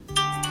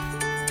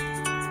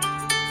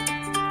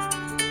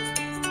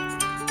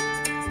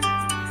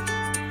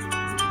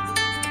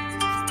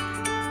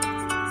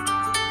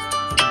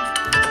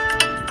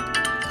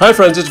Hi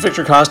friends, it's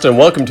Victor Costa and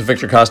welcome to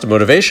Victor Costa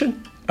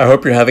Motivation. I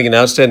hope you're having an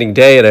outstanding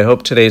day and I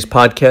hope today's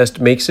podcast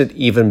makes it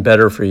even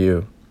better for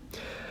you.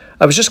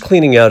 I was just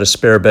cleaning out a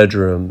spare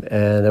bedroom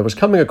and I was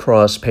coming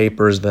across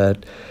papers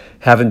that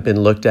haven't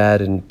been looked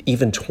at in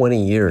even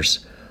 20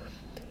 years.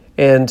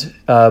 And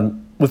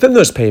within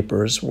those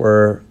papers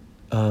were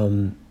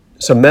some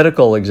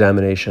medical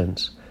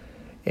examinations.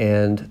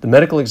 And the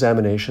medical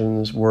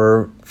examinations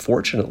were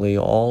fortunately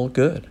all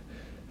good.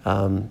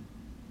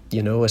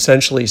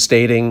 Essentially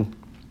stating,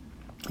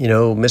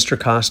 Mr.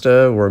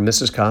 Costa or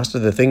Mrs. Costa,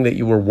 the thing that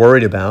you were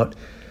worried about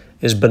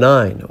is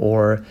benign,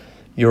 or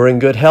you're in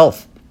good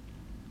health,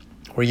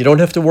 or you don't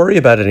have to worry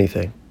about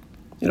anything.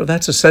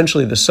 That's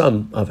essentially the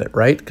sum of it,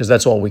 right? Because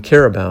that's all we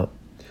care about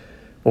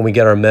when we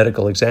get our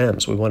medical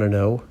exams. We want to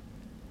know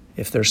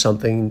if there's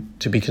something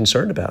to be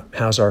concerned about.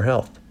 How's our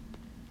health?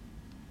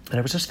 And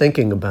I was just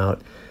thinking about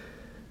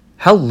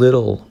how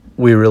little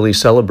we really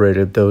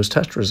celebrated those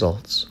test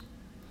results.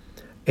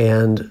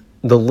 And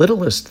the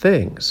littlest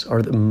things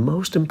are the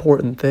most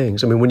important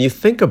things. I mean, when you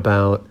think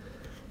about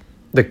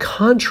the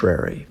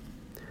contrary,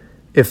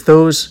 if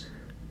those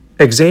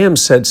exams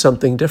said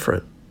something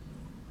different,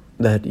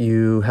 that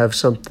you have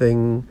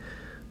something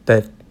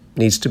that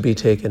needs to be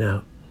taken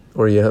out,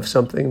 or you have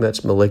something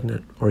that's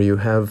malignant, or you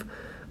have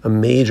a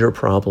major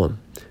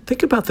problem,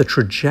 think about the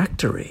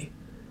trajectory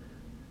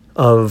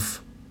I'm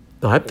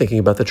thinking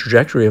about the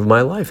trajectory of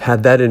my life,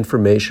 had that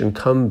information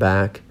come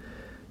back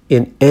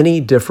in any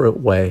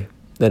different way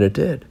than it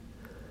did.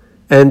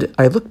 And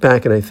I look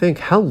back and I think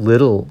how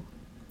little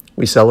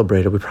we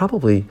celebrated. We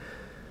probably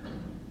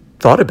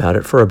thought about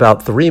it for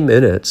about 3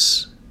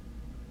 minutes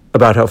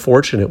about how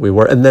fortunate we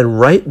were, and then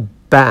right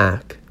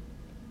back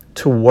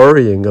to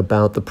worrying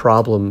about the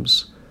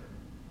problems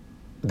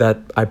that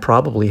I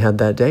probably had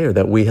that day or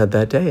that we had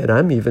that day. And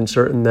I'm even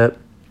certain that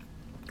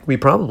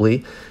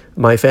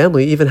my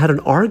family even had an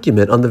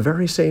argument on the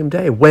very same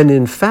day, when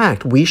in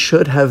fact we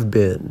should have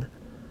been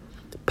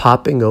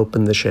popping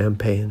open the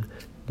champagne,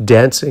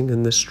 dancing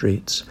in the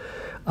streets.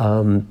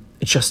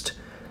 Just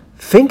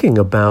thinking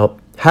about,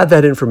 had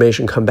that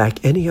information come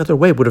back any other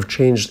way, would have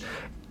changed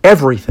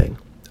everything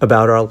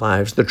about our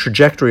lives, the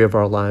trajectory of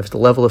our lives, the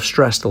level of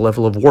stress, the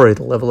level of worry,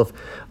 the level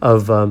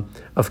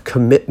of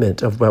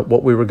commitment of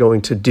what we were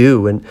going to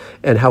do,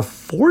 and how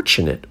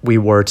fortunate we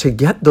were to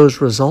get those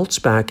results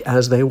back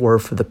as they were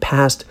for the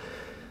past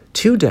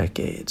 2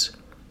 decades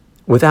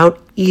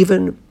without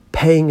even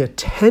paying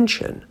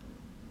attention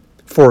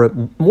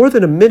for more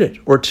than a minute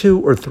or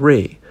 2 or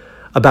 3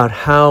 about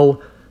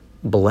how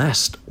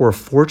blessed or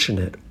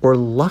fortunate or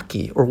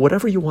lucky or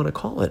whatever you want to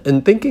call it.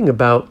 And thinking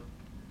about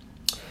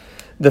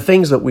the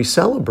things that we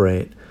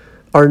celebrate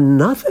are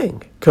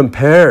nothing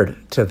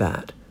compared to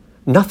that.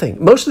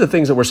 Nothing. Most of the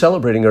things that we're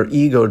celebrating are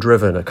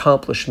ego-driven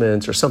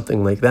accomplishments or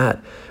something like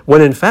that,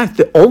 when in fact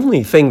the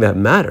only thing that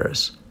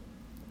matters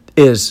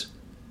is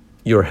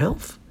your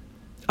health.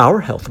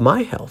 Our health,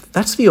 my health,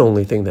 that's the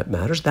only thing that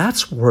matters.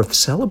 That's worth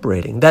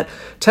celebrating. That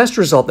test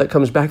result that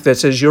comes back that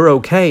says you're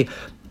okay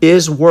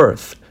is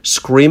worth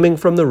screaming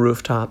from the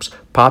rooftops,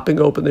 popping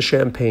open the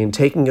champagne,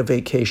 taking a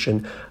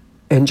vacation,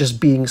 and just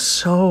being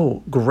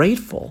so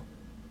grateful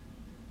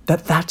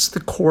that that's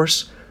the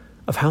course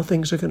of how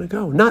things are going to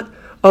go. Not,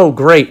 oh,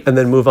 great, and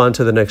then move on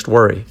to the next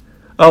worry.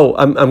 Oh,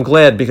 I'm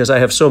glad because I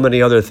have so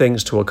many other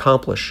things to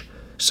accomplish.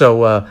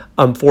 So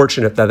I'm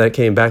fortunate that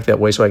came back that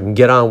way so I can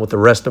get on with the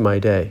rest of my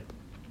day.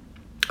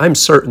 I'm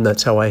certain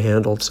that's how I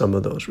handled some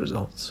of those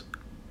results.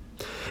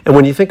 And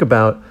when you think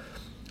about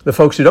the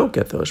folks who don't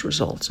get those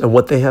results and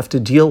what they have to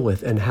deal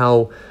with and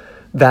how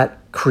that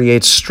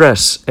creates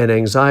stress and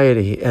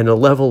anxiety and a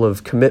level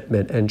of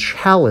commitment and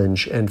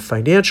challenge and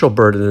financial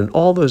burden and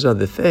all those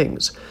other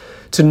things,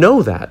 to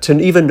know that, to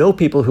even know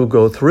people who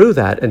go through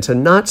that, and to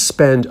not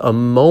spend a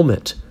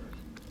moment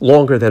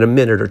longer than a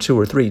minute or 2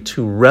 or 3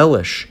 to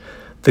relish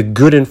the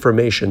good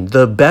information,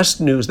 the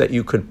best news that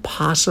you could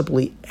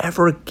possibly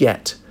ever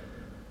get,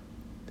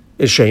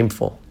 is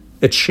shameful.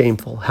 It's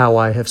shameful how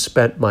I have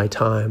spent my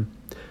time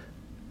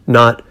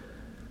not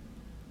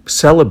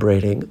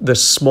celebrating the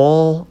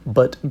small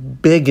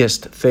but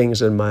biggest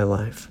things in my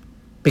life.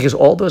 Because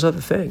all those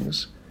other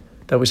things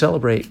that we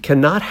celebrate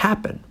cannot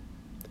happen.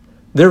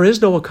 There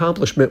is no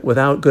accomplishment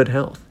without good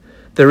health.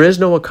 There is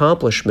no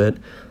accomplishment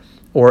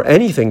or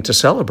anything to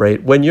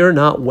celebrate when you're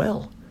not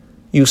well.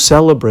 You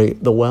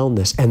celebrate the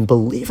wellness. And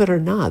believe it or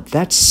not,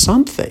 that's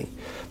something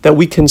that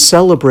we can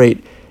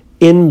celebrate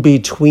in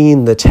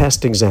between the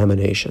test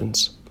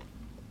examinations,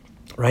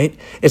 right?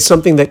 It's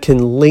something that can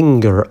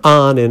linger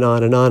on and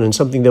on and on, and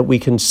something that we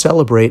can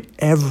celebrate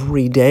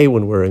every day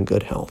when we're in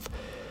good health.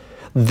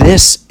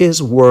 This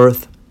is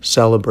worth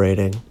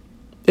celebrating.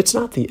 It's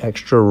not the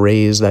extra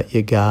raise that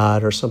you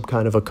got or some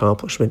kind of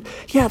accomplishment.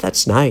 Yeah,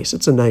 that's nice.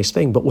 It's a nice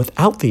thing. But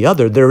without the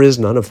other, there is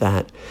none of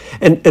that.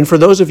 And for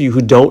those of you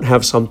who don't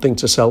have something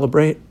to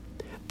celebrate,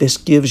 this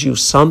gives you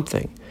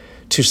something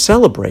to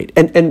celebrate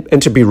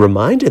and to be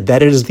reminded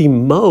that it is the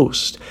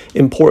most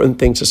important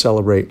thing to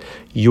celebrate.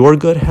 Your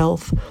good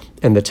health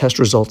And the test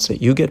results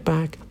that you get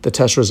back, the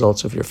test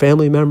results of your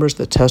family members,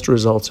 the test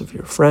results of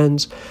your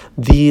friends,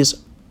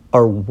 these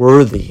are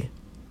worthy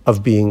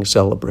of being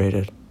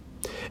celebrated.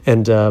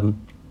 And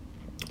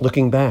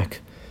looking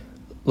back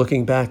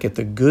at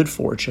the good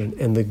fortune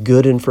and the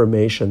good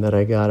information that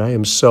I got, I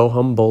am so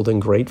humbled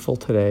and grateful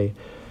today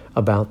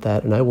about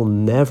that. And I will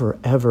never,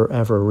 ever,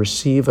 ever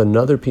receive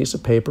another piece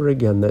of paper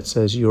again that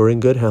says you're in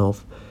good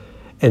health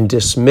and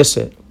dismiss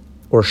it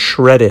or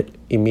shred it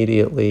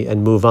immediately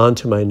and move on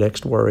to my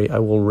next worry. I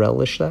will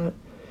relish that.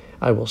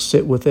 I will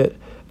sit with it,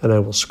 and I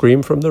will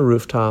scream from the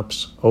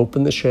rooftops,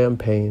 open the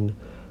champagne,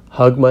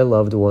 hug my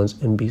loved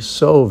ones, and be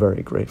so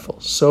very grateful,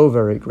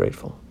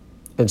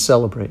 and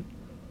celebrate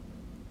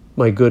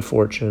my good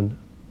fortune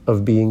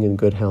of being in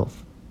good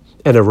health.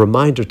 And a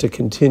reminder to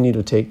continue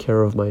to take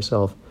care of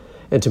myself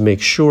and to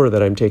make sure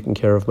that I'm taking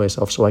care of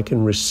myself so I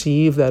can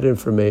receive that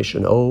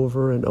information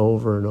over and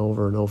over and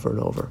over and over and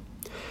over.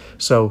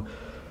 So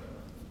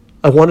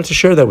I wanted to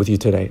share that with you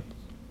today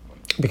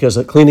because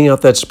cleaning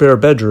out that spare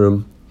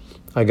bedroom,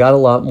 I got a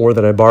lot more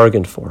than I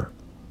bargained for.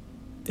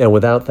 And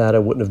without that, I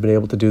wouldn't have been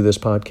able to do this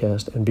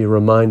podcast and be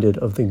reminded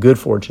of the good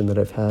fortune that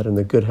I've had and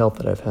the good health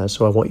that I've had.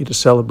 So I want you to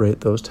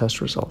celebrate those test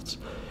results.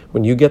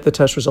 When you get the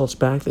test results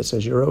back that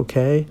says you're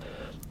okay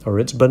or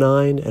it's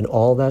benign and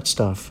all that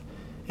stuff,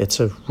 it's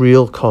a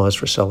real cause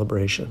for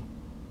celebration.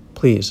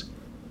 Please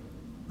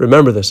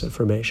remember this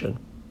information.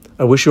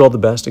 I wish you all the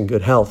best and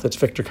good health. It's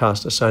Victor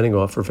Costa signing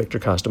off for Victor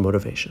Costa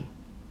Motivation.